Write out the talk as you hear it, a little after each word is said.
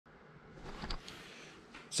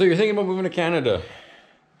So you're thinking about moving to Canada,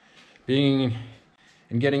 being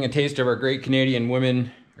and getting a taste of our great Canadian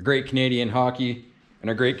women, our great Canadian hockey, and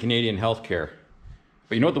our great Canadian healthcare.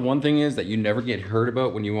 But you know what the one thing is that you never get heard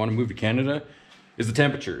about when you want to move to Canada? Is the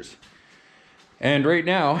temperatures. And right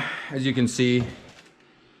now, as you can see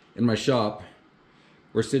in my shop,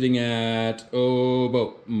 we're sitting at,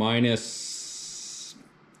 about minus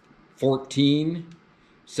 14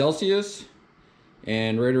 Celsius.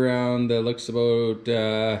 And right around, that looks about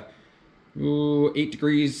 8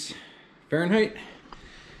 degrees Fahrenheit.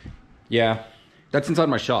 Yeah, that's inside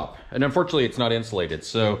my shop. And unfortunately, it's not insulated.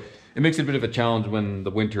 So it makes it a bit of a challenge when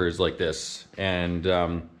the winter is like this. And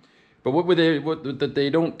but what they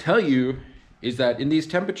don't tell you is that in these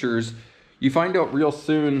temperatures, you find out real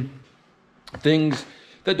soon things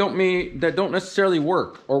that don't necessarily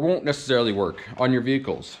work or won't necessarily work on your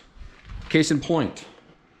vehicles. Case in point,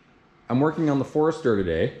 I'm working on the Forester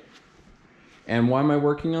today. And why am I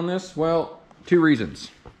working on this? Well, 2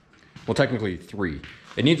 reasons. Well, technically 3.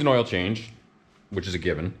 It needs an oil change, which is a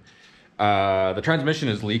given. The transmission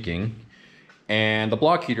is leaking, and the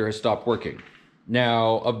block heater has stopped working.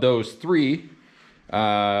 Now, of those 3,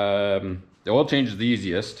 the oil change is the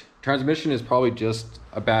easiest. Transmission is probably just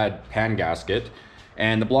a bad pan gasket,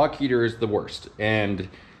 and the block heater is the worst. And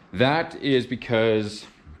that is because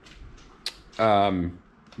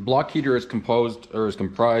block heater is comprised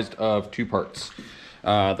of 2 parts.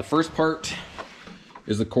 The first part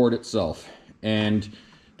is the cord itself, and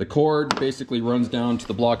the cord basically runs down to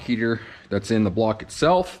the block heater that's in the block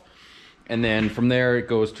itself, and then from there it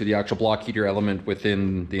goes to the actual block heater element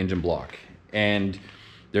within the engine block. And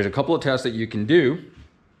there's a couple of tests that you can do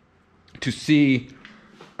to see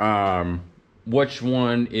which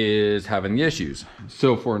one is having the issues.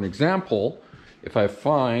 So for an example, if I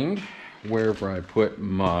find wherever I put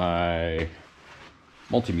my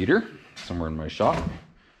multimeter, somewhere in my shop,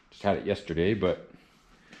 just had it yesterday, but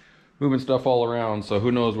moving stuff all around, so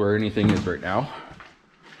who knows where anything is right now.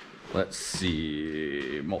 Let's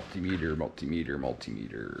see, multimeter.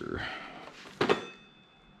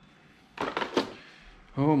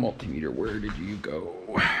 Oh, multimeter, where did you go?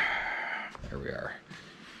 There we are.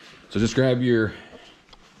 So just grab your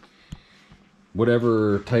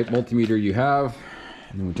whatever type multimeter you have,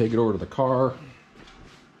 and then we take it over to the car.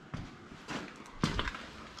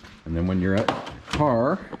 And then when you're at the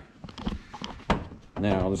car,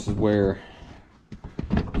 now this is where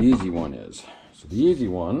the easy one is. So the easy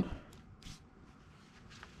one,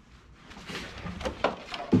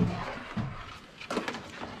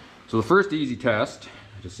 so the first easy test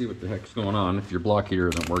to see what the heck's going on if your block heater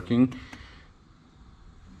isn't working.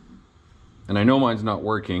 And I know mine's not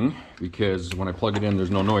working because when I plug it in,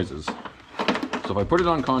 there's no noises. So if I put it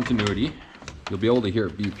on continuity, you'll be able to hear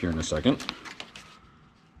it beep here in a second.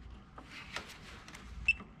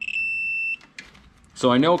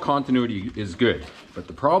 So I know continuity is good, but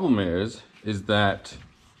the problem is that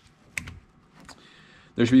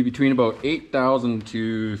there should be between about 8,000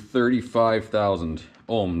 to 35,000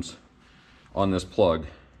 ohms on this plug.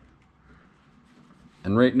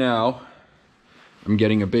 And right now, I'm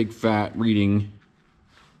getting a big fat reading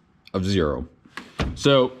of 0.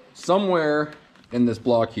 So somewhere in this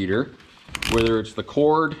block heater, whether it's the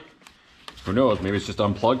cord, who knows, maybe it's just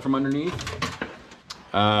unplugged from underneath.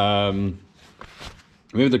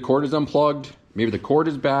 Maybe the cord is unplugged, maybe the cord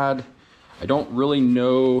is bad. I don't really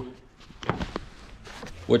know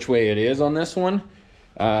which way it is on this one.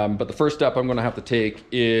 But the first step I'm gonna have to take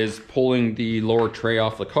is pulling the lower tray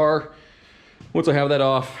off the car. Once I have that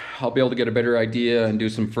off, I'll be able to get a better idea and do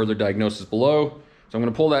some further diagnosis below. So I'm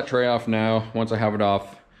gonna pull that tray off now. Once I have it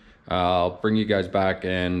off, I'll bring you guys back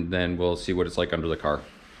and then we'll see what it's like under the car.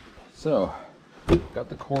 So, got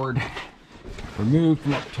the cord removed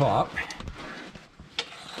from up top.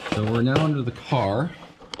 So we're now under the car.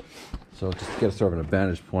 So just to get sort of an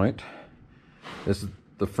vantage point, this is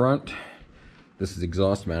the front, this is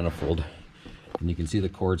exhaust manifold, and you can see the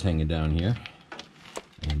cords hanging down here,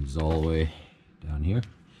 and it's all the way down here.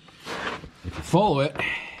 If you follow it,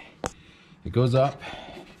 it goes up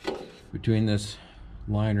between this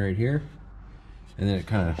line right here, and then it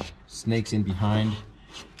kind of snakes in behind,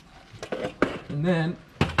 and then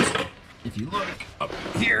if you look up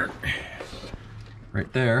here,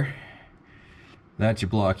 right there, that's your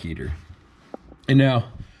block heater. And now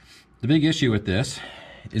the big issue with this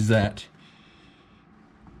is that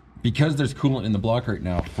because there's coolant in the block right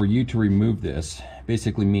now, for you to remove this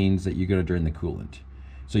basically means that you got to drain the coolant.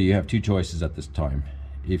 So you have 2 choices at this time.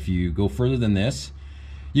 If you go further than this,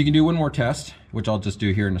 you can do one more test, which I'll just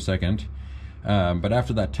do here in a second. But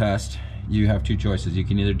after that test, you have 2 choices. You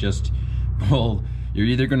can either just, well, you're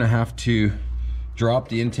either going to have to drop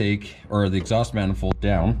the intake or the exhaust manifold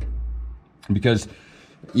down, because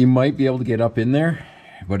you might be able to get up in there,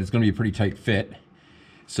 but it's going to be a pretty tight fit.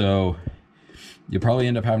 So you'll probably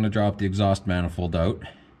end up having to drop the exhaust manifold out.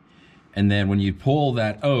 And then when you pull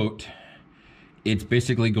that out, it's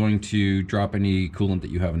basically going to drop any coolant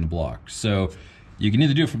that you have in the block. So you can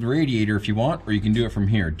either do it from the radiator if you want, or you can do it from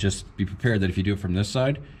here. Just be prepared that if you do it from this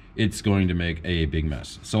side, it's going to make a big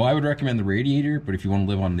mess. So I would recommend the radiator, but if you want to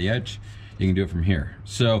live on the edge, you can do it from here.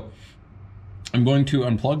 So I'm going to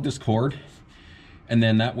unplug this cord, and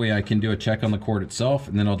then that way I can do a check on the cord itself,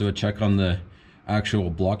 and then I'll do a check on the actual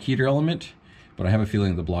block heater element. But I have a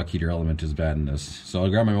feeling the block heater element is bad in this. So I'll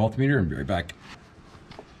grab my multimeter and be right back.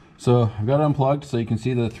 So I've got it unplugged, so you can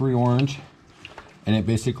see the 3 orange, and it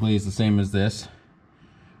basically is the same as this.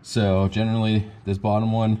 So generally this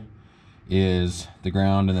bottom one is the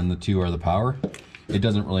ground, and then the 2 are the power. It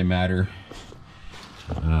doesn't really matter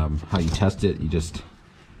how you test it. You just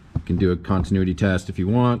can do a continuity test if you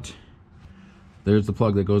want. There's the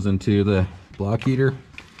plug that goes into the block heater,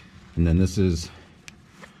 and then this is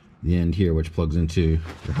the end here, which plugs into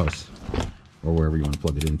your house or wherever you want to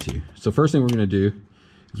plug it into. So first thing we're going to do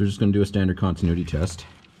is we're just going to do a standard continuity test,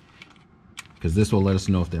 because this will let us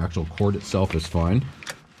know if the actual cord itself is fine.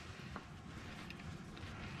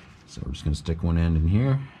 So we're just going to stick one end in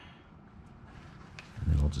here, and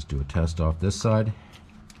then we'll just do a test off this side.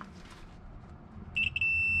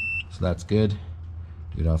 So that's good.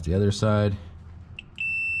 Do it off the other side.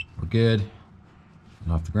 We're good.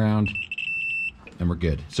 And off the ground. And we're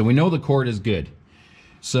good. So we know the cord is good.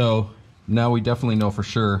 So now we definitely know for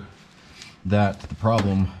sure that the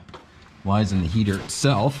problem lies in the heater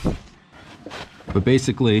itself. But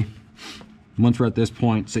basically, once we're at this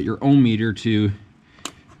point, set your ohm meter to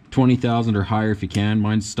 20,000 or higher if you can.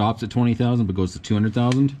 Mine stops at 20,000 but goes to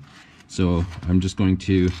 200,000. So I'm just going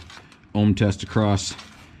to ohm test across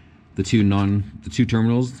the two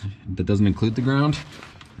terminals that doesn't include the ground,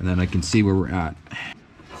 and then I can see where we're at.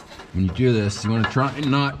 When you do this, you want to try and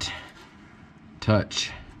not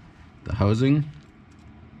touch the housing.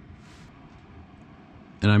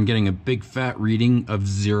 And I'm getting a big fat reading of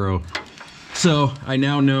 0. So I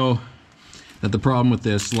now know that the problem with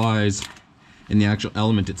this lies in the actual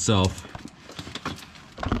element itself.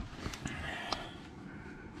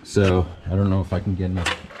 So I don't know if I can get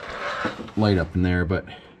enough light up in there, but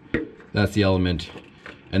that's the element.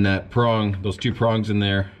 And that prong, those 2 prongs in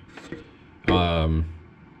there,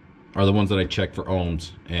 are the ones that I checked for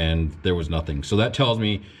ohms, and there was nothing. So that tells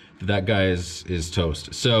me that that guy is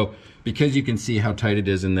toast. So because you can see how tight it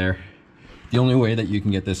is in there, the only way that you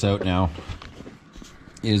can get this out now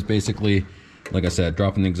is basically, like I said,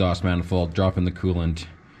 dropping the exhaust manifold, dropping the coolant,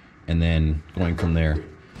 and then going from there.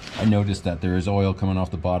 I noticed that there is oil coming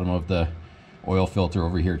off the bottom of the oil filter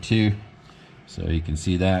over here too. So you can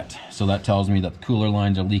see that. So that tells me that the cooler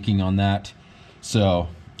lines are leaking on that. So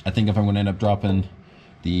I think if I'm going to end up dropping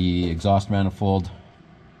the exhaust manifold,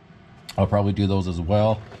 I'll probably do those as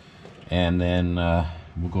well, and then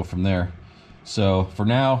we'll go from there. So for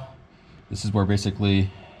now, this is where basically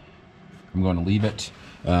I'm going to leave it,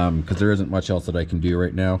 because there isn't much else that I can do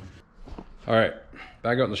right now. All right,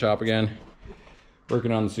 back out in the shop again,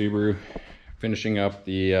 working on the Subaru, finishing up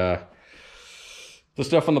the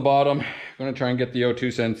stuff on the bottom. I'm gonna try and get the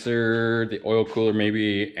O2 sensor, the oil cooler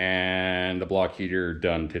maybe, and the block heater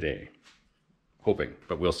done today. Hoping,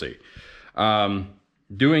 but we'll see.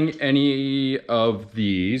 Doing any of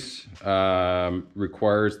these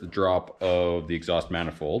requires the drop of the exhaust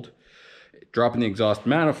manifold. Dropping the exhaust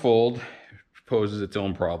manifold poses its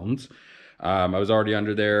own problems. I was already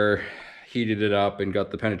under there, heated it up, and got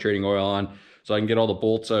the penetrating oil on, so I can get all the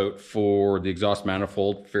bolts out for the exhaust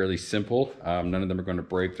manifold fairly simple. None of them are going to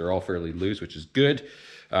break. They're all fairly loose, which is good.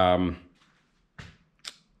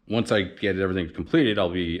 Once I get everything completed, I'll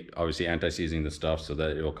be obviously anti-seizing the stuff so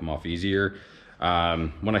that it'll come off easier.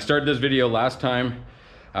 When I started this video last time,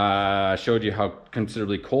 I showed you how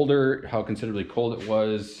considerably cold it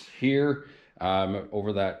was here.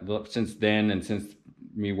 Over that, since then, and since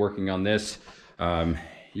me working on this,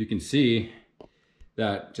 you can see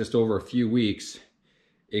that just over a few weeks,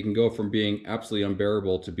 it can go from being absolutely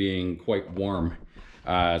unbearable to being quite warm.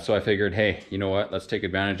 So I figured, hey, you know what? Let's take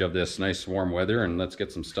advantage of this nice warm weather, and let's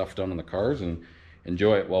get some stuff done on the cars and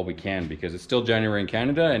enjoy it while we can, because it's still January in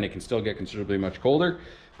Canada and it can still get considerably much colder.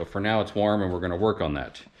 But for now, it's warm, and we're going to work on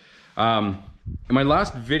that. In my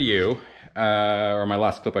last video, or my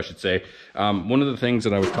last clip, I should say, one of the things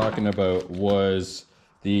that I was talking about was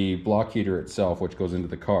the block heater itself, which goes into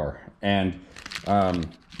the car. And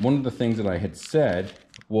one of the things that I had said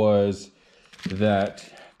was that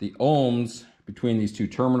the ohms between these 2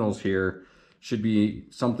 terminals here should be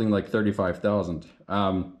something like 35,000.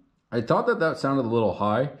 I thought that sounded a little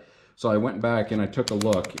high, so I went back and I took a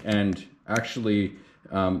look, and actually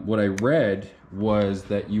what I read was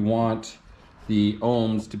that you want the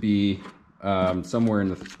ohms to be somewhere in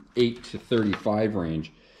the 8 to 35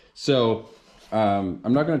 range. So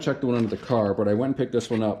I'm not going to check the one under the car, but I went and picked this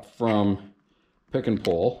one up from Pick and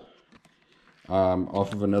Pull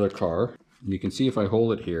off of another car. And you can see if I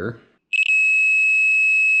hold it here,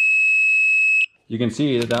 you can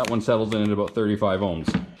see that that one settles in at about 35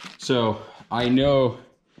 ohms. So I know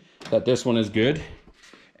that this one is good,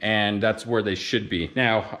 and that's where they should be.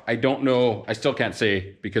 Now, I don't know, I still can't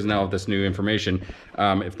say, because now of this new information,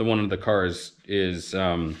 if the one in the car is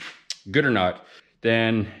good or not.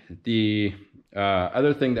 Then the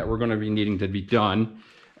other thing that we're going to be needing to be done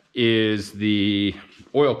is the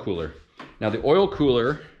oil cooler. Now the oil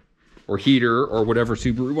cooler, or heater, or whatever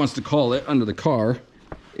Subaru wants to call it, under the car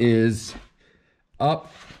is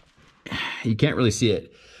up. You can't really see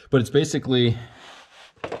it, but it's basically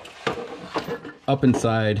up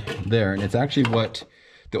inside there, and it's actually what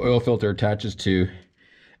the oil filter attaches to,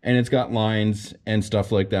 and it's got lines and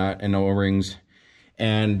stuff like that, and O-rings.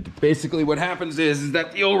 And basically what happens is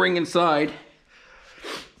that the O-ring inside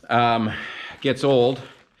gets old,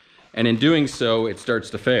 and in doing so it starts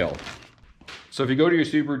to fail. So if you go to your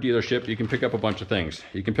Subaru dealership, you can pick up a bunch of things.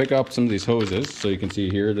 You can pick up some of these hoses. So you can see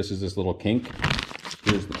here, this is this little kink.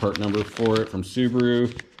 Here's the part number for it from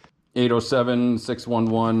Subaru,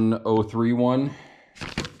 807-611-031.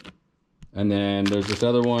 And then there's this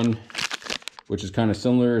other one, which is kind of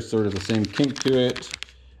similar, sort of the same kink to it.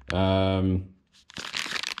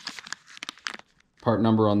 Part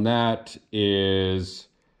number on that is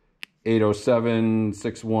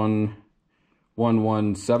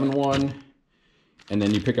 807-611171. And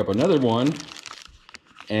then you pick up another one,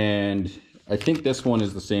 and I think this one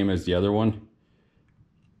is the same as the other one,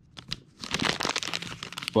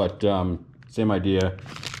 but same idea.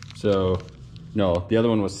 So no, the other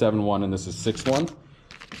one was 7-1 and this is 6-1.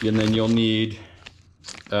 And then you'll need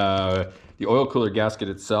the oil cooler gasket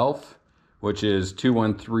itself, which is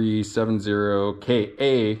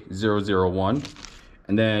 21370KA001.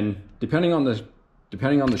 And then depending on the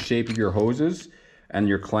shape of your hoses and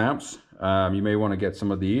your clamps, you may want to get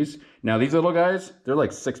some of these. Now these little guys, they're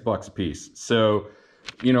like $6 a piece. So,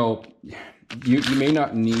 you know, you may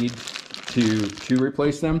not need to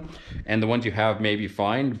replace them, and the ones you have may be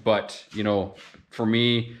fine. But you know, for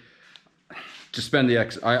me, just spend the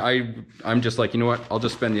I'm just like, you know what? I'll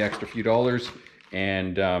just spend the extra few dollars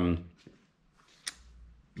and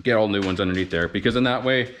get all new ones underneath there, because in that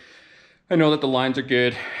way, I know that the lines are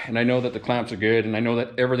good, and I know that the clamps are good, and I know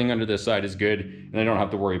that everything under this side is good, and I don't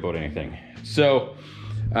have to worry about anything. So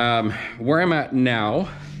where I'm at now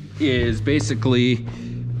is basically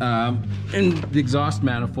in the exhaust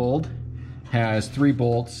manifold has 3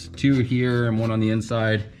 bolts, 2 here and 1 on the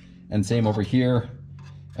inside, and same over here.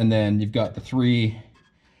 And then you've got the 3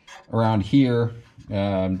 around here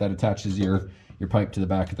that attaches your pipe to the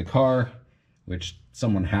back of the car, which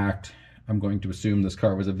someone hacked. I'm going to assume this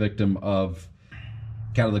car was a victim of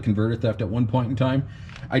catalytic converter theft at one point in time.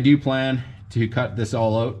 I do plan to cut this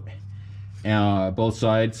all out, both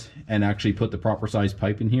sides, and actually put the proper size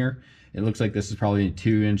pipe in here. It looks like this is probably a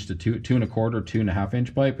 2-inch to 2.25,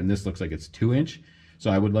 2.5-inch pipe, and this looks like it's 2-inch.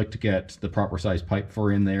 So I would like to get the proper size pipe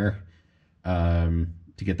for in there to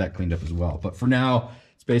get that cleaned up as well. But for now,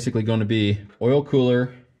 it's basically going to be oil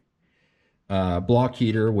cooler, block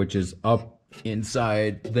heater, which is up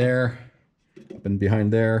inside there, up and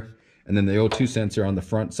behind there, and then the O2 sensor on the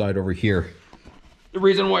front side over here. The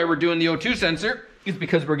reason why we're doing the O2 sensor is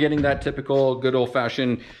because we're getting that typical good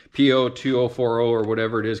old-fashioned P02040 or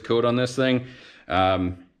whatever it is code on this thing.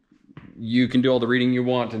 You can do all the reading you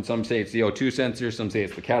want, and some say it's the O2 sensor, some say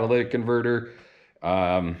it's the catalytic converter.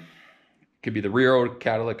 Could be the rear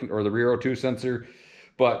catalytic or the rear O2 sensor,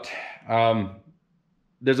 but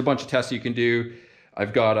there's a bunch of tests you can do.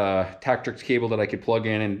 I've got a Tactrix cable that I could plug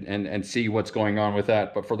in and see what's going on with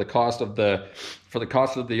that. But for the cost of the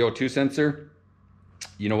O2 sensor,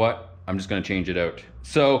 you know what? I'm just going to change it out.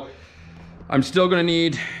 So I'm still going to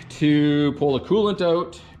need to pull the coolant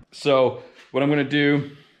out. So what I'm going to do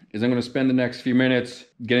is I'm going to spend the next few minutes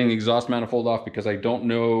getting the exhaust manifold off, because I don't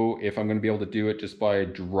know if I'm going to be able to do it just by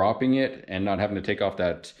dropping it and not having to take off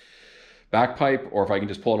that back pipe, or if I can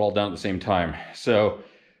just pull it all down at the same time. So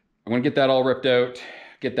I'm going to get that all ripped out,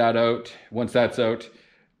 get that out. Once that's out,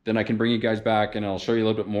 then I can bring you guys back and I'll show you a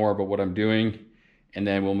little bit more about what I'm doing, and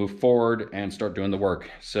then we'll move forward and start doing the work.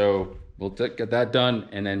 So we'll get that done,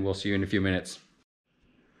 and then we'll see you in a few minutes.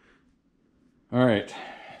 All right,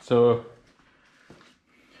 so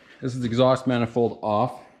this is the exhaust manifold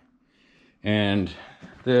off, and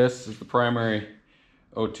this is the primary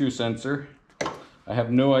O2 sensor. I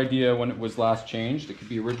have no idea when it was last changed. It could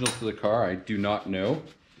be original to the car, I do not know.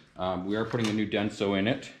 We are putting a new Denso in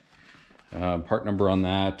it. Part number on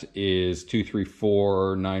that is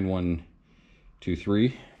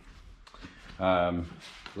 2349123.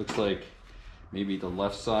 Looks like maybe the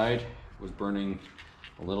left side was burning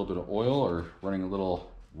a little bit of oil or running a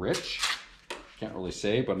little rich. Can't really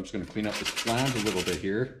say, but I'm just going to clean up this flange a little bit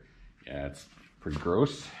here. Yeah, it's pretty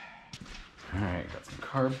gross. All right, got some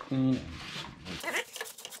carb clean.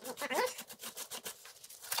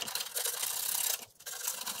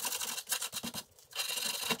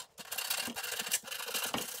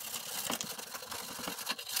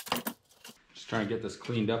 Just trying to get this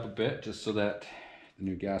cleaned up a bit, just so that the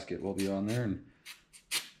new gasket will be on there, and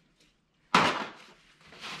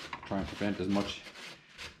try and prevent as much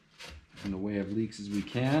in the way of leaks as we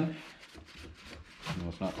can. I know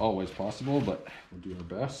it's not always possible, but we'll do our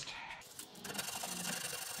best.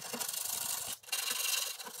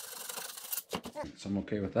 So I'm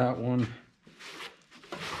okay with that one.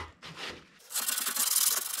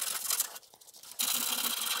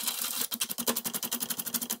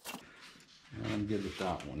 And I'm good with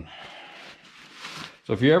that one.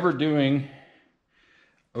 So if you're ever doing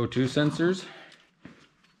O2 sensors,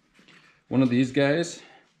 one of these guys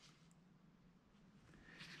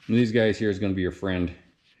here is going to be your friend.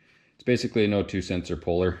 It's basically an O2 sensor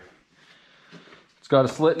puller. It's got a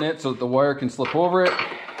slit in it so that the wire can slip over it,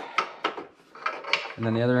 and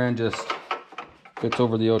then the other end just fits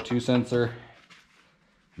over the O2 sensor,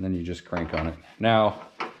 and then you just crank on it. Now,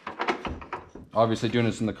 obviously doing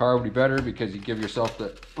this in the car would be better because you give yourself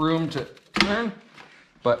the room to turn,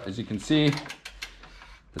 but as you can see,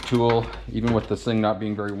 the tool, even with this thing not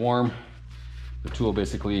being very warm, the tool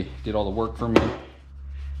basically did all the work for me,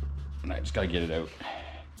 and I just gotta get it out.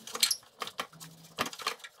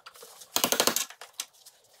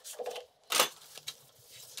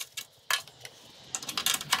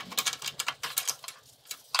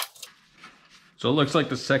 So it looks like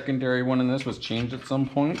the secondary one in this was changed at some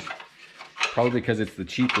point, probably because it's the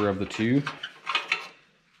cheaper of the two.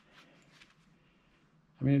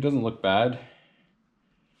 I mean, it doesn't look bad,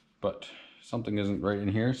 but something isn't right in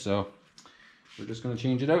here, so we're just going to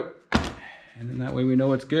change it out, and then that way we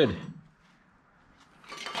know it's good.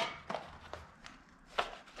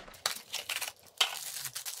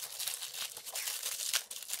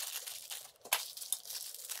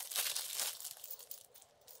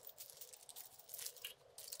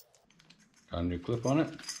 Got a new clip on it.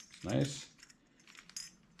 It's nice.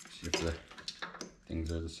 See if the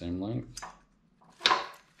things are the same length.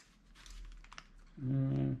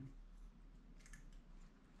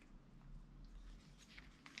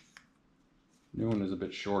 New one is a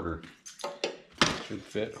bit shorter. Should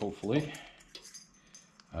fit, hopefully.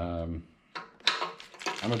 I'm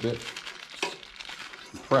a bit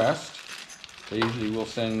impressed. They usually will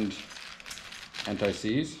send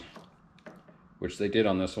anti-seize, which they did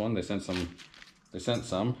on this one. They sent some,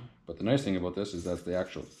 but the nice thing about this is that's the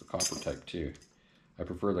copper type too. I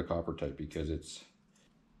prefer the copper type because it's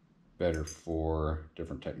better for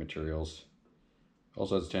different type materials.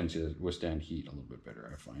 Also has a tendency to withstand heat a little bit better,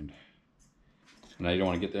 I find. And I don't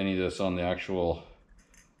want to get any of this on the actual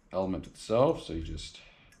element itself, so you just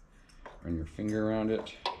run your finger around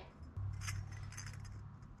it.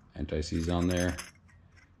 Anti-seize on there,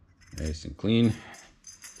 nice and clean.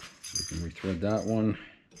 So we can rethread that one.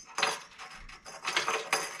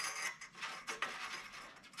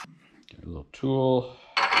 Get a little tool.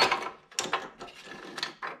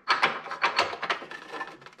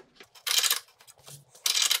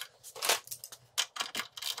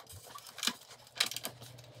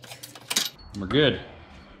 We're good.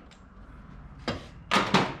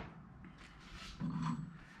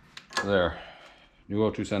 There, new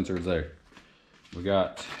O2 sensors there. We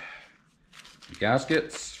got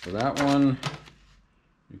gaskets for that one,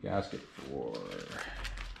 new gasket for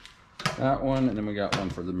that one, and then we got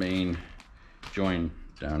one for the main join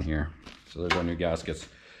down here. So there's our new gaskets.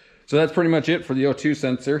 So that's pretty much it for the O2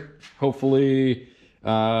 sensor. Hopefully, you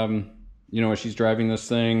know, as she's driving this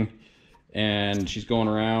thing and she's going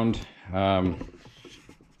around,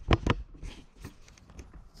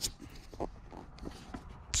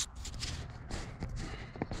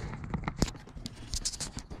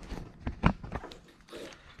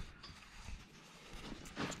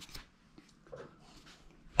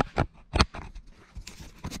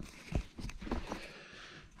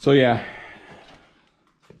 so yeah,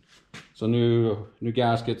 so new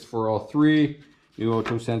gaskets for all three, new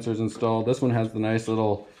O2 sensors installed. This one has the nice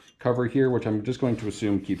little cover here, which I'm just going to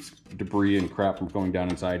assume keeps debris and crap from going down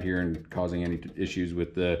inside here and causing any issues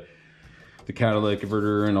with the catalytic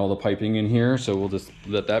converter and all the piping in here. So we'll just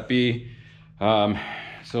let that be.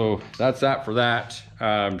 So that's that for that.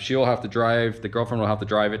 She'll have to drive, the girlfriend will have to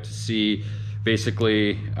drive it to see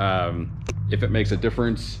basically if it makes a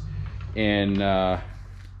difference in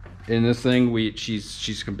this thing.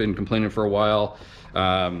 She's been complaining for a while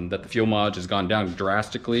that the fuel mileage has gone down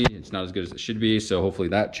drastically. It's not as good as it should be, so hopefully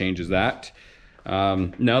that changes that.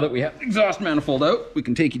 Now that we have the exhaust manifold out, we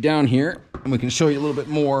can take you down here and we can show you a little bit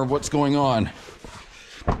more of what's going on.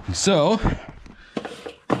 So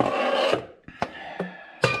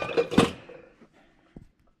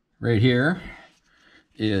right here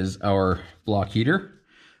is our block heater,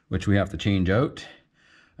 which we have to change out.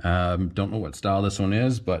 Don't know what style this one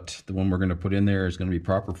is, but the one we're going to put in there is going to be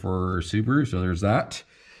proper for Subaru, so there's that.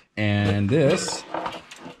 And this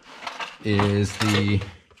is the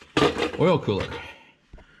oil cooler.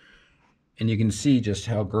 And you can see just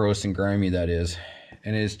how gross and grimy that is.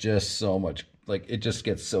 And it's just so much, like, it just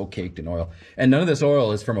gets so caked in oil. And none of this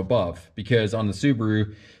oil is from above, because on the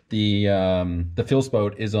Subaru, the fuel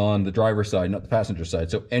spout is on the driver's side, not the passenger side.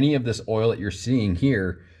 So any of this oil that you're seeing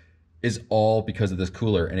here is all because of this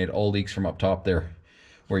cooler, and it all leaks from up top there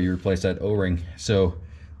where you replace that O-ring. So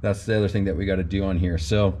that's the other thing that we got to do on here.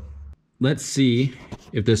 So let's see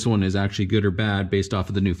if this one is actually good or bad based off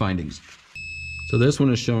of the new findings. So this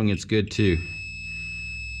one is showing it's good too.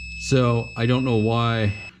 So I don't know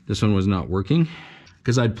why this one was not working,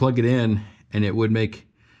 because I'd plug it in and it would make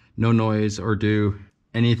no noise or do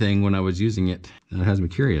anything when I was using it. And it has me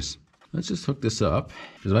curious. Let's just hook this up,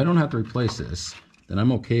 because if I don't have to replace this, then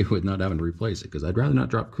I'm okay with not having to replace it, because I'd rather not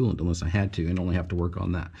drop coolant unless I had to and only have to work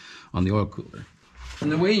on that, on the oil cooler.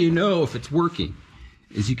 And the way you know if it's working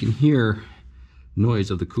is you can hear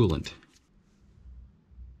noise of the coolant.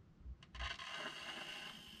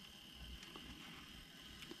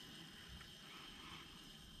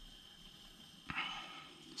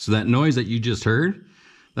 So that noise that you just heard,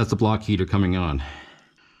 that's the block heater coming on.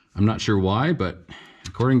 I'm not sure why, but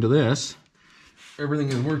according to this, everything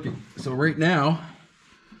is working. So right now,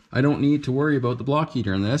 I don't need to worry about the block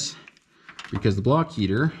heater in this, because the block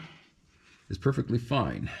heater is perfectly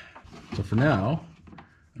fine. So for now,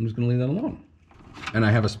 I'm just gonna leave that alone. And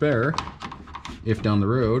I have a spare if down the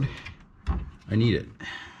road I need it.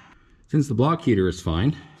 Since the block heater is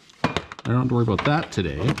fine, I don't have to worry about that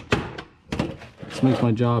today. This makes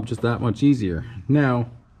my job just that much easier. Now,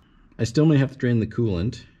 I still may have to drain the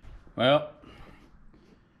coolant. Well,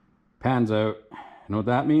 pan's out. You know what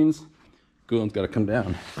that means? Coolant's got to come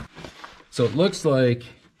down. So it looks like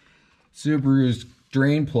Subaru's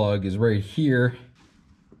drain plug is right here.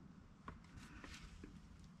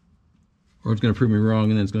 Or it's going to prove me wrong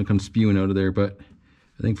and then it's going to come spewing out of there. But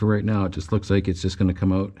I think for right now, it just looks like it's just going to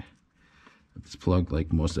come out of this plug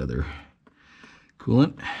like most other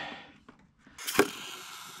coolant.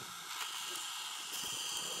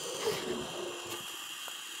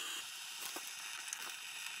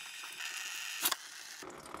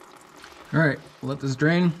 All right, we'll let this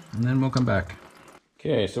drain and then we'll come back.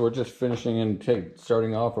 Okay, so we're just finishing and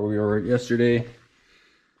starting off where we were yesterday.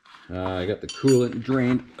 I got the coolant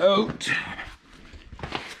drained out.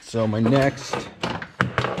 So my next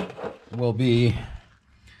will be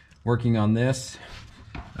working on this.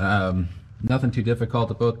 Nothing too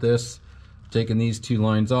difficult about this. Taking these two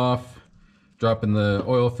lines off, dropping the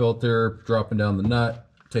oil filter, dropping down the nut,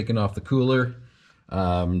 taking off the cooler,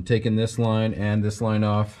 taking this line and this line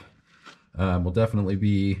off. Will definitely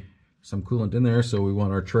be some coolant in there, so we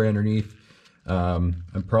want our tray underneath.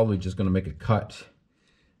 I'm probably just going to make a cut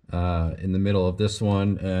in the middle of this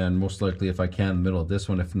one, and most likely, if I can, in the middle of this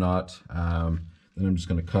one. If not, then I'm just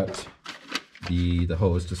going to cut the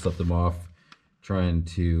hose to slip them off. Trying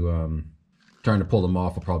to pull them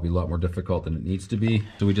off will probably be a lot more difficult than it needs to be.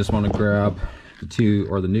 So we just want to grab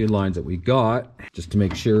the new lines that we got, just to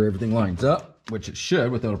make sure everything lines up, which it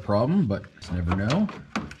should without a problem, but you never know.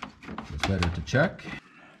 It's better to check.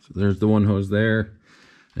 So there's the one hose there.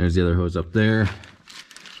 There's the other hose up there.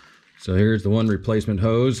 So here's the one replacement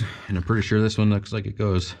hose, and I'm pretty sure this one looks like it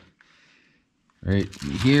goes right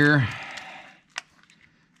here.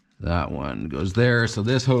 That one goes there. So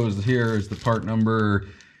this hose here is the part number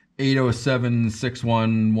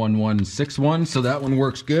 807611161. So that one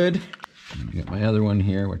works good. And I got my other one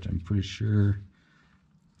here, which I'm pretty sure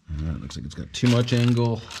it looks like it's got too much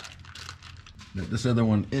angle. This other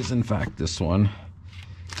one is in fact this one.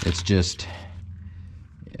 It's just,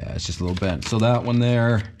 yeah, it's just a little bent. So that one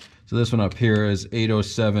there, so this one up here is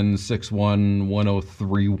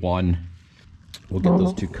 807611031. We'll get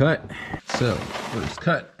those two cut. So, first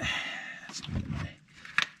cut. Let's get my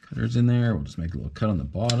cutters in there. We'll just make a little cut on the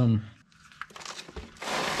bottom.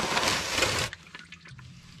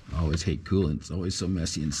 I always hate coolant. It's always so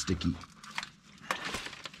messy and sticky.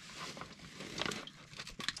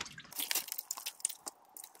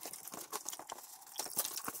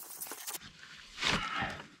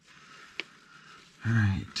 All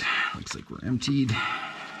right, looks like we're emptied.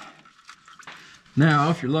 Now,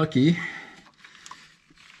 if you're lucky,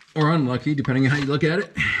 or unlucky, depending on how you look at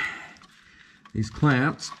it, these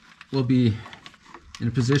clamps will be in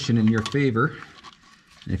a position in your favor.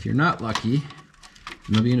 And if you're not lucky,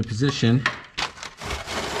 they'll be in a position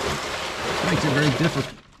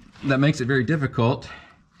that makes it very difficult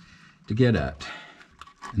to get at.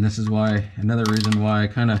 And this is why, another reason why I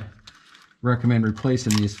kind of recommend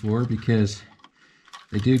replacing these for, because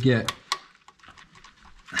they do get,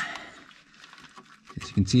 as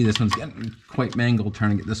you can see, this one's getting quite mangled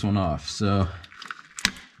trying to get this one off. So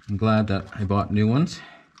I'm glad that I bought new ones.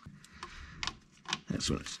 This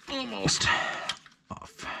one's almost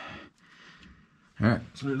off. All right,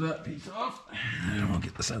 so there's that piece off, and we'll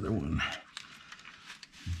get this other one.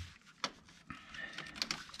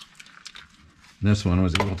 This one I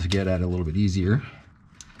was able to get at a little bit easier,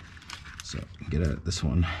 so I can get at this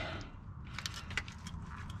one.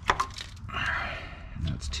 And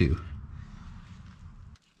that's two.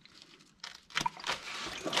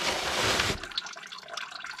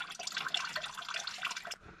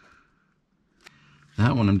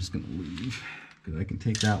 That one I'm just going to leave because I can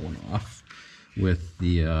take that one off with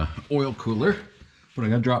the oil cooler. But I'm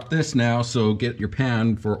going to drop this now, so get your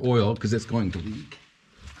pan for oil because it's going to leak.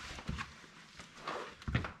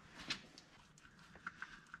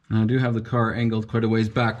 Now I do have the car angled quite a ways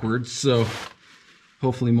backwards, so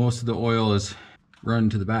hopefully most of the oil is run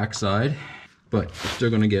to the back side, but you're still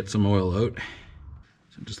going to get some oil out.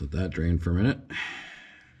 So just let that drain for a minute.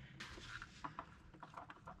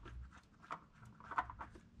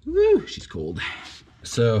 Woo, she's cold.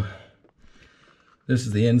 So this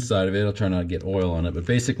is the inside of it. I'll try not to get oil on it, but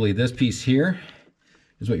basically this piece here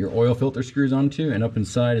is what your oil filter screws onto, and up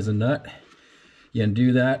inside is a nut. You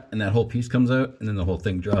undo that, and that whole piece comes out, and then the whole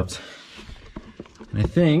thing drops. And I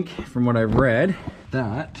think, from what I've read,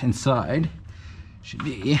 that inside should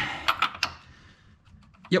be,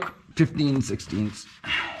 yep, 15/16.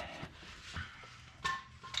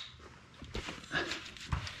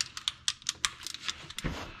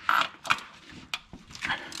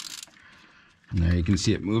 And there you can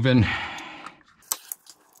see it moving.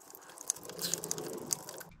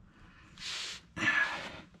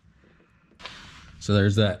 So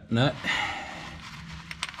there's that nut.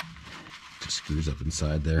 Just screws up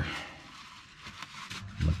inside there.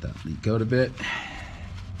 Let that leak out a bit.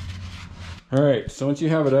 All right, so once you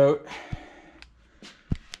have it out,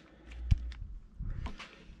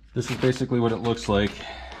 this is basically what it looks like.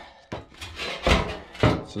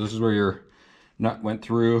 So this is where your nut went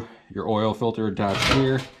through, your oil filter attached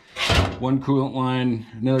here, one coolant line,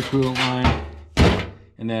 another coolant line,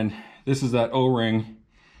 and then this is that O-ring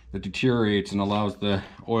that deteriorates and allows the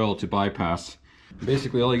oil to bypass.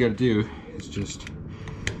 Basically all you got to do is just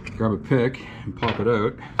grab a pick and pop it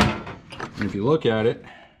out, and if you look at it,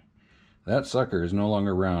 that sucker is no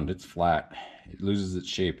longer round, it's flat. It loses its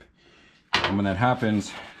shape, and when that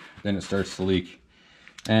happens, then it starts to leak.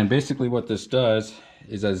 And basically what this does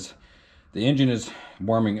is, as the engine is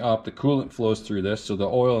warming up, the coolant flows through this, so the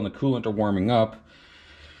oil and the coolant are warming up,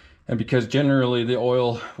 and because generally the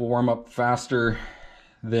oil will warm up faster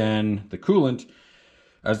than the coolant,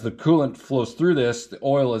 as the coolant flows through this, the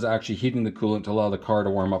oil is actually heating the coolant to allow the car to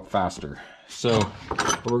warm up faster. So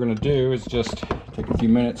what we're going to do is just take a few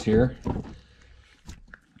minutes here,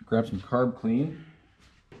 grab some carb clean.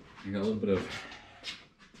 You got a little bit of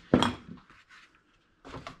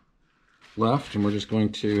left, and we're just going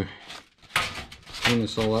to clean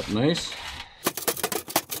this all up nice.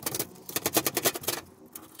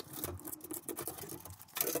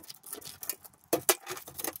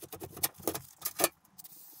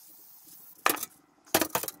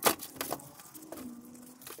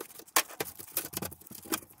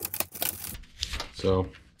 So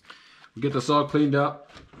we'll get this all cleaned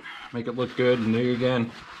up, make it look good and new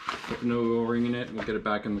again, put no O-ring in it, and we'll get it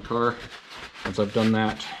back in the car. Once I've done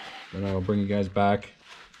that, then I'll bring you guys back.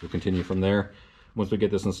 We'll continue from there. Once we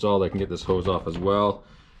get this installed, I can get this hose off as well.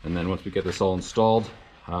 And then once we get this all installed,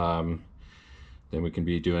 then we can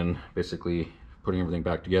be doing basically putting everything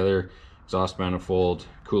back together, exhaust manifold,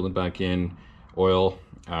 coolant back in, oil.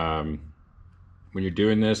 When you're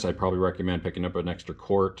doing this, I probably recommend picking up an extra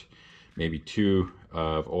quart, maybe 2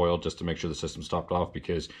 of oil, just to make sure the system's topped off,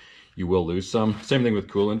 because you will lose some. Same thing with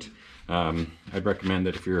coolant. I'd recommend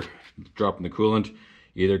that if you're dropping the coolant,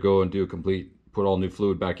 either go and do a complete, put all new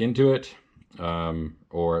fluid back into it,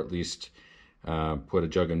 or at least put a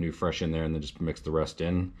jug of new fresh in there and then just mix the rest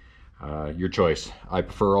in. Your choice. I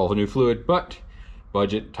prefer all the new fluid, but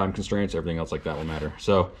budget, time constraints, everything else like that will matter.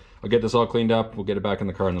 So I'll get this all cleaned up, we'll get it back in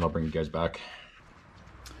the car, and then I'll bring you guys back.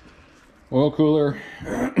 Oil cooler,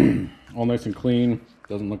 all nice and clean.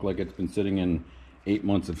 Doesn't look like it's been sitting in 8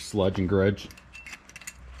 months of sludge and grudge.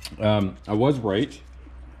 I was right.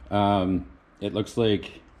 It looks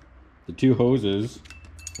like the two hoses,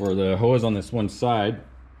 or the hose on this one side,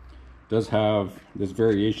 does have this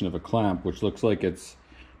variation of a clamp, which looks like it's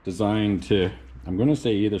designed to, I'm going to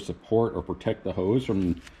say, either support or protect the hose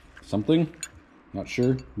from something. Not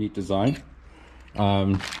sure. Neat design.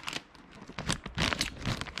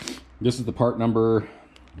 This is the part number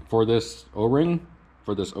for this O-ring,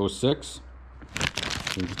 for this 06. So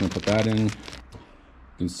I'm just going to put that in. You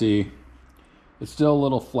can see it's still a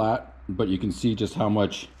little flat, but you can see just how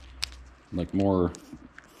much like more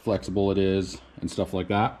flexible it is and stuff like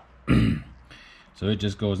that. So it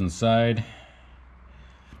just goes inside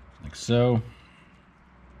like so.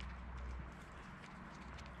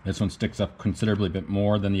 This one sticks up considerably bit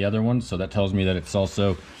more than the other one, so that tells me that it's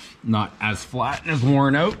also not as flat and as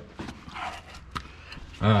worn out.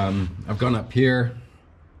 I've gone up here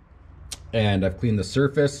and I've cleaned the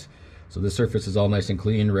surface. So this surface is all nice and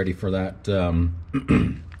clean, ready for that,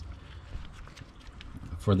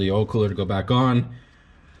 for the oil cooler to go back on.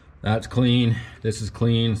 That's clean, this is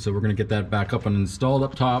clean, so we're gonna get that back up and installed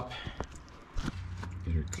up top.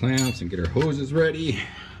 Get our clamps and get our hoses ready.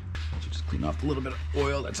 So just clean off a little bit of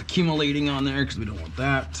oil that's accumulating on there because we don't want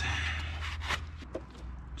that.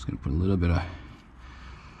 Just gonna put a little bit of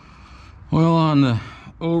oil on the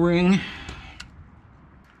O-ring.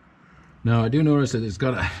 Now I do notice that it's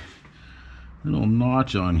got a little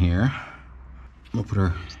notch on here. We'll put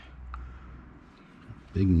our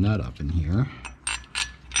big nut up in here.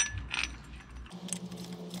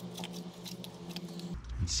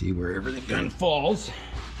 And see where everything kind of falls.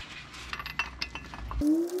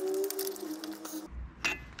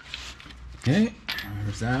 Okay,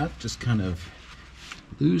 there's that, just kind of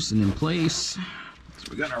loose and in place.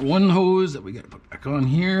 So we got our one hose that we got to put back on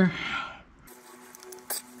here.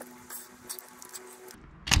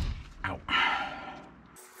 Ow.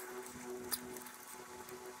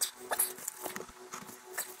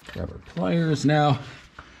 Grab our pliers. Now,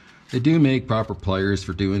 they do make proper pliers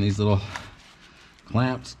for doing these little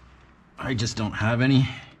clamps. I just don't have any,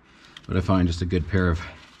 but I find just a good pair of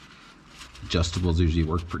adjustables usually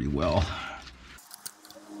work pretty well.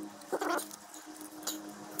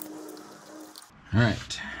 All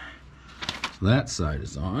right, so that side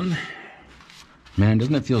is on. Man,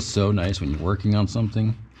 doesn't it feel so nice when you're working on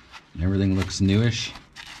something and everything looks newish,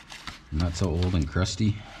 not so old and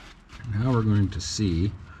crusty? Now we're going to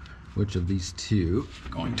see which of these two are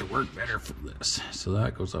going to work better for this. So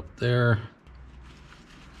that goes up there.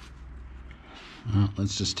 Well,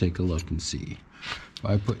 let's just take a look and see. If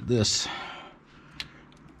I put this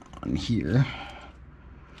on here,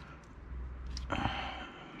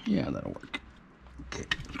 yeah, that'll work. Okay,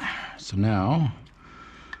 so now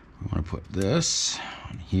I want to put this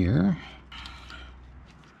on here.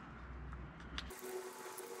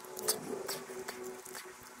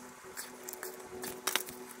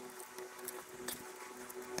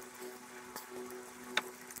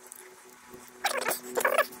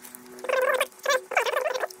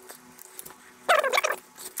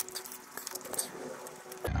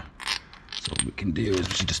 So what we can do is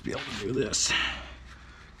we should just be able to do this,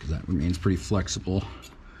 because that remains pretty flexible.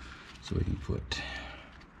 So we can put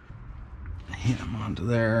him onto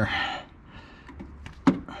there.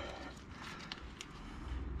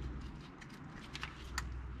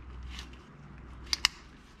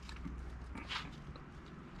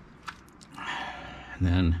 And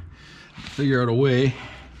then figure out a way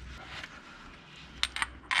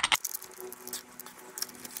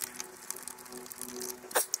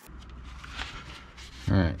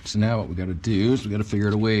Alright, so now what we got to do is we got to figure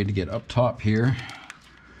out a way to get up top here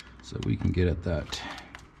so we can get at that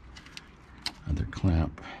other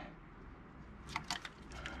clamp.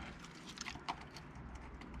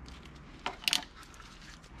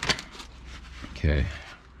 Okay,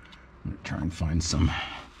 I'm gonna try and find some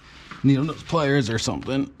needle nose pliers or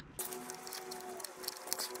something.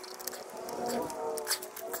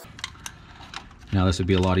 Now this would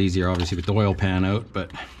be a lot easier obviously with the oil pan out,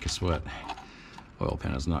 but guess what? Oil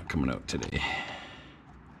pan is not coming out today.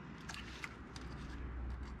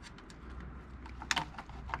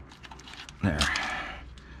 There.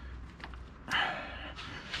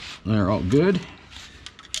 They're all good.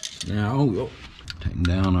 Now we'll tighten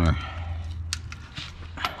down our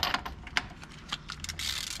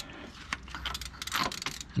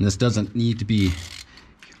and this doesn't need to be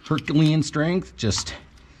Herculean strength, just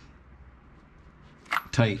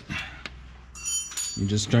tight. You're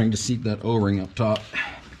just trying to seat that O-ring up top.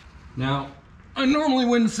 Now, I normally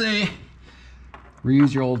wouldn't say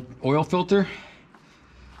reuse your old oil filter,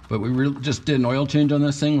 but we really just did an oil change on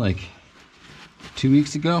this thing like 2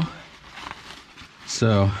 weeks ago,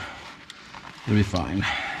 so it'll be fine.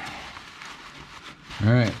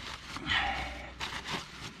 All right.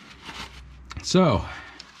 So,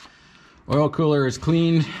 oil cooler is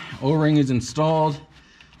cleaned, O-ring is installed,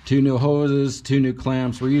 2 new hoses, 2 new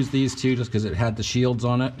clamps. We used these 2 just because it had the shields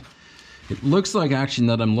on it. It looks like, actually,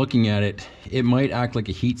 that I'm looking at it, it might act like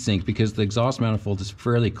a heat sink because the exhaust manifold is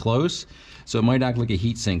fairly close, so it might act like a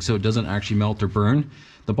heat sink, so it doesn't actually melt or burn.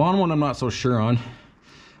 The bottom one I'm not so sure on.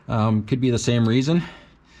 Could be the same reason,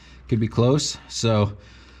 could be close, so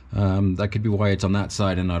that could be why it's on that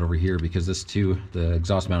side and not over here, because this too, the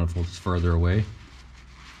exhaust manifold is further away.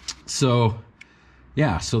 So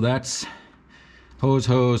yeah, so that's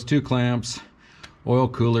hose, 2 clamps, oil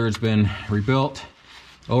cooler has been rebuilt,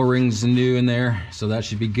 O-rings new in there, so that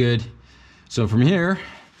should be good. So from here,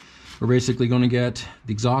 we're basically going to get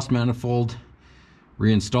the exhaust manifold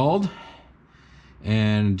reinstalled,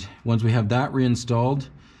 and once we have that reinstalled,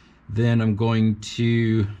 then I'm going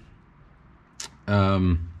to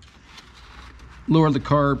lower the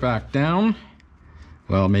car back down.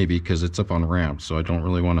 Well, maybe, because it's up on ramps, so I don't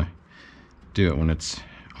really want to do it when it's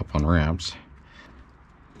up on ramps.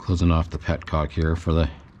 Closing off the petcock here for the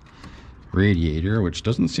radiator, which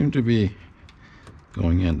doesn't seem to be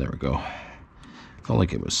going in. There we go. Felt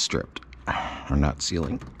like it was stripped or not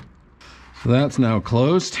sealing. So that's now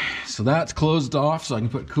closed. So that's closed off, so I can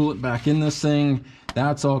put coolant back in this thing.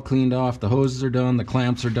 That's all cleaned off. The hoses are done, the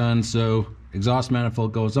clamps are done. So exhaust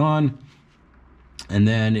manifold goes on, and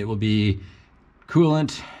then it will be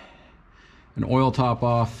coolant, an oil top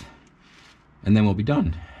off, and then we'll be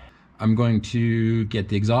done. I'm going to get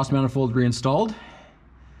the exhaust manifold reinstalled,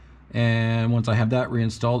 and once I have that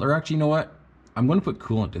reinstalled, or actually, you know what? I'm going to put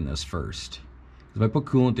coolant in this first. If I put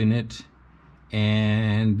coolant in it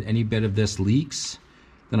and any bit of this leaks,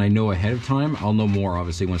 then I know ahead of time. I'll know more,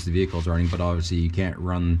 obviously, once the vehicle's running, but obviously you can't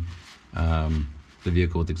run the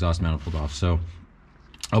vehicle with the exhaust manifold off. So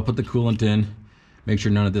I'll put the coolant in, make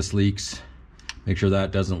sure none of this leaks, make sure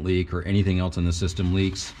that doesn't leak or anything else in the system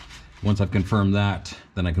leaks. Once I've confirmed that,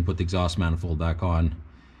 then I can put the exhaust manifold back on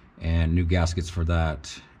and new gaskets for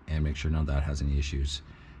that, and make sure none of that has any issues.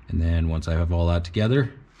 And then once I have all that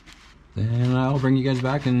together, then I'll bring you guys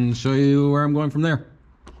back and show you where I'm going from there.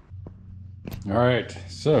 All right,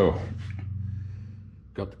 so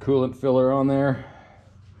got the coolant filler on there.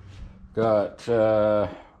 Got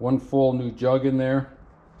 1 full new jug in there.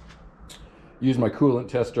 Used my coolant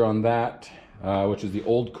tester on that, which is the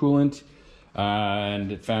old coolant,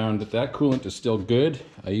 and it found that that coolant is still good.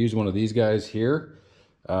 I use one of these guys here.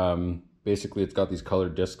 Basically, it's got these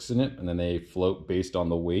colored discs in it, and then they float based on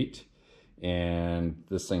the weight. And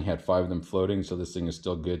this thing had 5 of them floating, so this thing is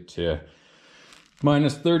still good to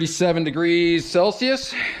minus 37 degrees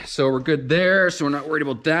Celsius. So we're good there, so we're not worried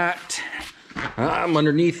about that. I'm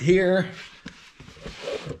underneath here.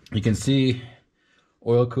 You can see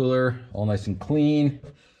oil cooler, all nice and clean.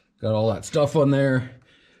 Got all that stuff on there.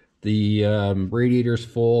 The radiator's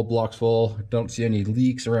full, block's full. Don't see any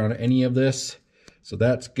leaks around any of this, so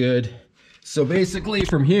that's good. So basically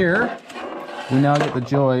from here, we now get the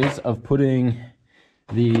joys of putting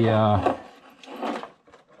the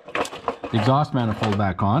exhaust manifold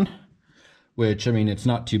back on, which, I mean, it's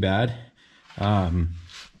not too bad. The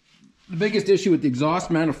biggest issue with the exhaust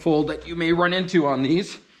manifold that you may run into on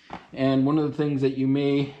these, and one of the things that you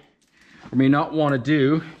may or may not want to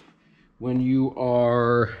do when you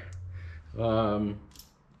are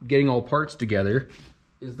getting all parts together,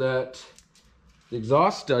 is that the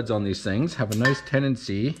exhaust studs on these things have a nice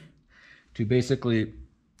tendency to basically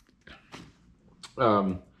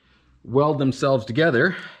weld themselves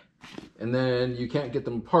together, and then you can't get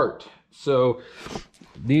them apart. So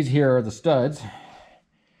these here are the studs,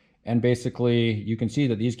 and basically you can see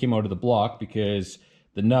that these came out of the block because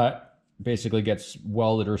the nut basically gets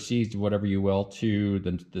welded or seized, whatever you will, to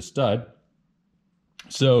the stud.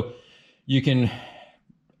 So you can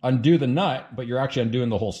undo the nut, but you're actually undoing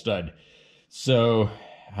the whole stud. So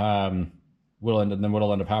what'll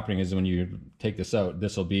end up happening is when you take this out,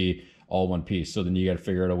 this will be all one piece. So then you got to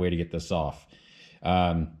figure out a way to get this off.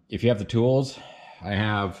 If you have the tools, I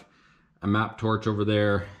have a map torch over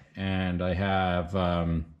there, and I have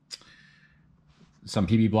some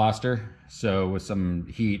PB Blaster. So with some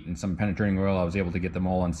heat and some penetrating oil, I was able to get them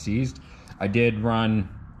all unseized. I did run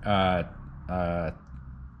a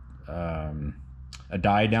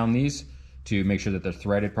dye down these to make sure that they're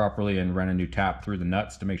threaded properly, and ran a new tap through the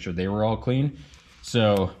nuts to make sure they were all clean.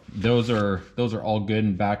 So those are all good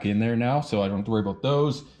and back in there now, so I don't have to worry about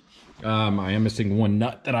those. I am missing one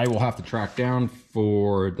nut that I will have to track down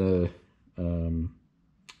for the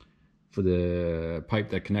pipe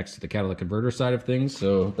that connects to the catalytic converter side of things.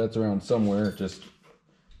 So that's around somewhere. Just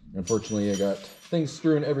unfortunately I got things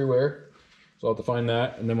strewn everywhere, so I'll have to find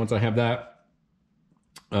that. And then once I have that,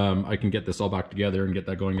 I can get this all back together and get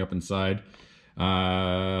that going up inside.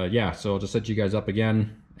 Yeah, so I'll just set you guys up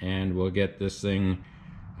again, and we'll get this thing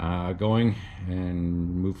going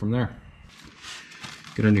and move from there.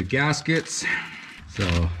 Get our new gaskets.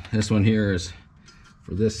 So this one here is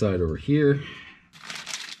for this side over here,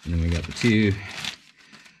 and then we got the two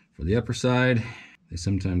for the upper side. They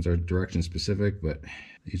sometimes are direction specific, but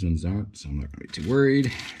these ones aren't, so I'm not gonna be too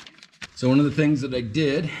worried. So one of the things that I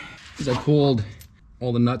did is I pulled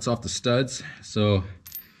all the nuts off the studs, so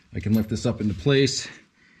I can lift this up into place,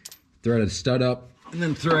 thread a stud up, and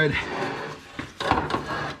then thread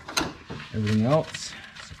everything else.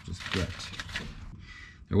 So just get,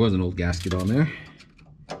 there was an old gasket on there.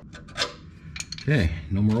 Okay,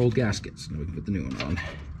 no more old gaskets. Now we can put the new one on.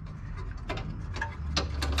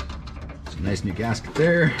 It's a nice new gasket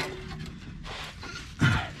there.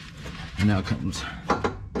 And now comes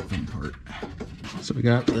the fun part. So we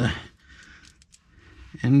got the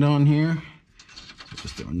end on here. So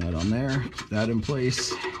just throw a nut on there, keep that in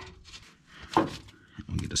place.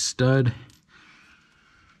 We'll get a stud.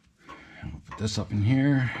 And we'll put this up in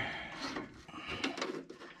here.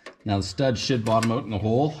 Now the stud should bottom out in the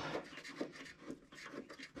hole.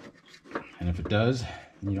 And if it does,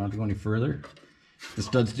 you don't have to go any further. If the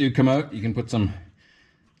studs do come out, you can put some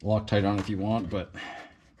Loctite on if you want, but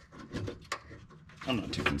I'm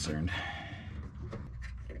not too concerned.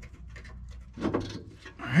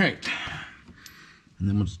 Alright, and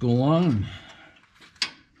then we'll just go along and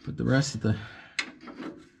put the rest of the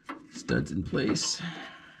studs in place.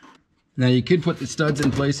 Now you could put the studs in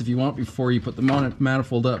place if you want before you put the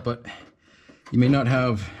manifold up, but you may not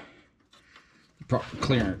have the proper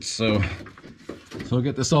clearance. So I'll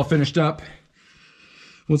get this all finished up.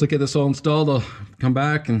 Once I get this all installed, I'll come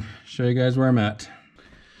back and show you guys where I'm at.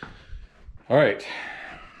 Alright,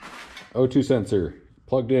 O2 sensor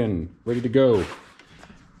plugged in, ready to go.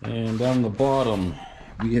 And down the bottom,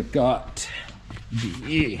 we have got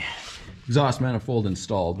the exhaust manifold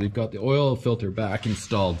installed. We've got the oil filter back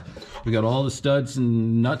installed. We got all the studs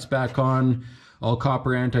and nuts back on, all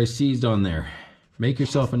copper anti-seized on there. Make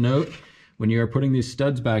yourself a note, when you are putting these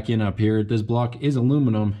studs back in up here, this block is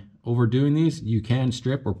aluminum. Overdoing these, you can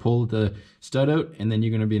strip or pull the stud out, and then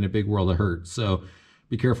you're gonna be in a big world of hurt. So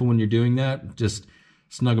be careful when you're doing that, just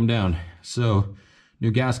snug them down. So new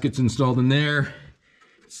gaskets installed in there.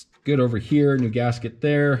 Good over here, new gasket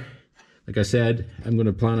there. Like I said, I'm going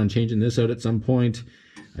to plan on changing this out at some point.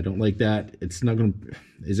 I don't like that. It's not going to,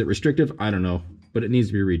 is it restrictive? I don't know, but it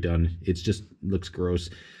needs to be redone. It's just looks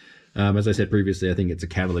gross. As I said previously, I think it's a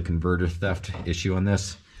catalytic converter theft issue on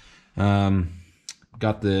this.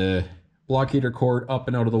 Got the block heater cord up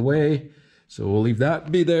and out of the way, so we'll leave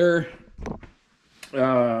that be there.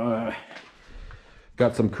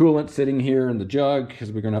 Got some coolant sitting here in the jug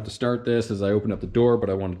because we're gonna have to start this as I open up the door, but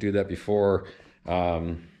I want to do that before,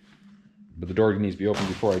 but the door needs to be open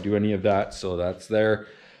before I do any of that, so that's there.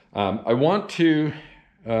 I want to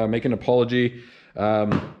make an apology.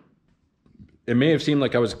 It may have seemed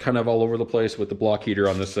like I was kind of all over the place with the block heater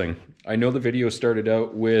on this thing. I know the video started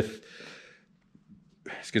out with,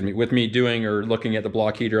 with me doing or looking at the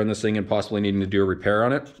block heater on this thing and possibly needing to do a repair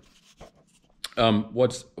on it.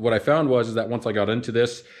 What I found was that once I got into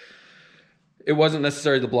this, it wasn't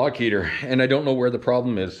necessarily the block heater, and I don't know where the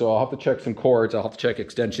problem is. So I'll have to check some cords, I'll have to check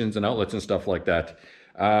extensions and outlets and stuff like that.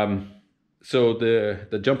 So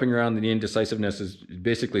the jumping around and the indecisiveness is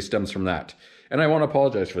basically stems from that. And I want to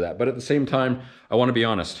apologize for that. But at the same time, I want to be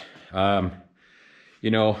honest. You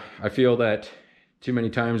know, I feel that too many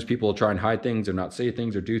times people will try and hide things or not say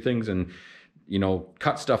things or do things and, you know,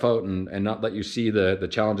 cut stuff out and not let you see the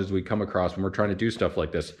challenges we come across when we're trying to do stuff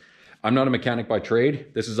like this. I'm not a mechanic by trade.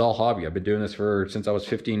 This is all hobby. I've been doing this since I was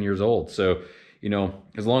 15 years old. So, you know,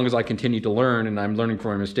 as long as I continue to learn and I'm learning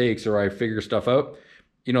from my mistakes or I figure stuff out,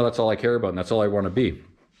 you know, that's all I care about and that's all I want to be.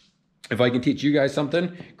 If I can teach you guys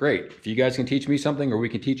something, great. If you guys can teach me something or we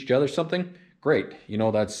can teach each other something, great. You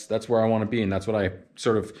know, that's where I want to be, and that's what I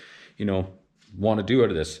sort of, you know, want to do out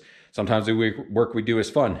of this. Sometimes the work we do is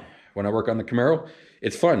fun. When I work on the Camaro,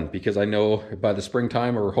 it's fun because I know by the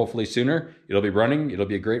springtime or hopefully sooner, it'll be running. It'll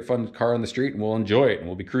be a great fun car on the street and we'll enjoy it and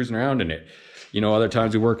we'll be cruising around in it. You know, other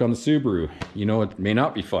times we work on the Subaru, you know, it may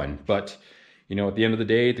not be fun, but you know, at the end of the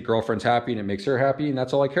day, the girlfriend's happy and it makes her happy and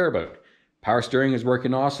that's all I care about. Power steering is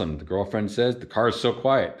working awesome. The girlfriend says the car is so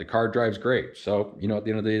quiet. The car drives great. So, you know, at the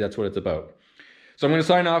end of the day, that's what it's about. So I'm going to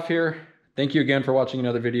sign off here. Thank you again for watching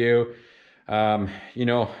another video. You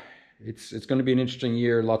know, it's going to be an interesting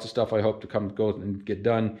year. Lots of stuff I hope to go and get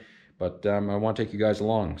done. But I want to take you guys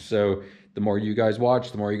along. So the more you guys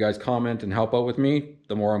watch, the more you guys comment and help out with me,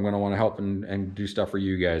 the more I'm going to want to help and do stuff for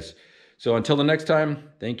you guys. So until the next time,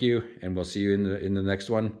 thank you. And we'll see you in the next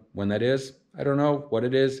one. When that is, I don't know what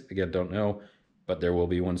it is. Again, don't know. But there will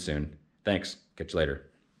be one soon. Thanks. Catch you later.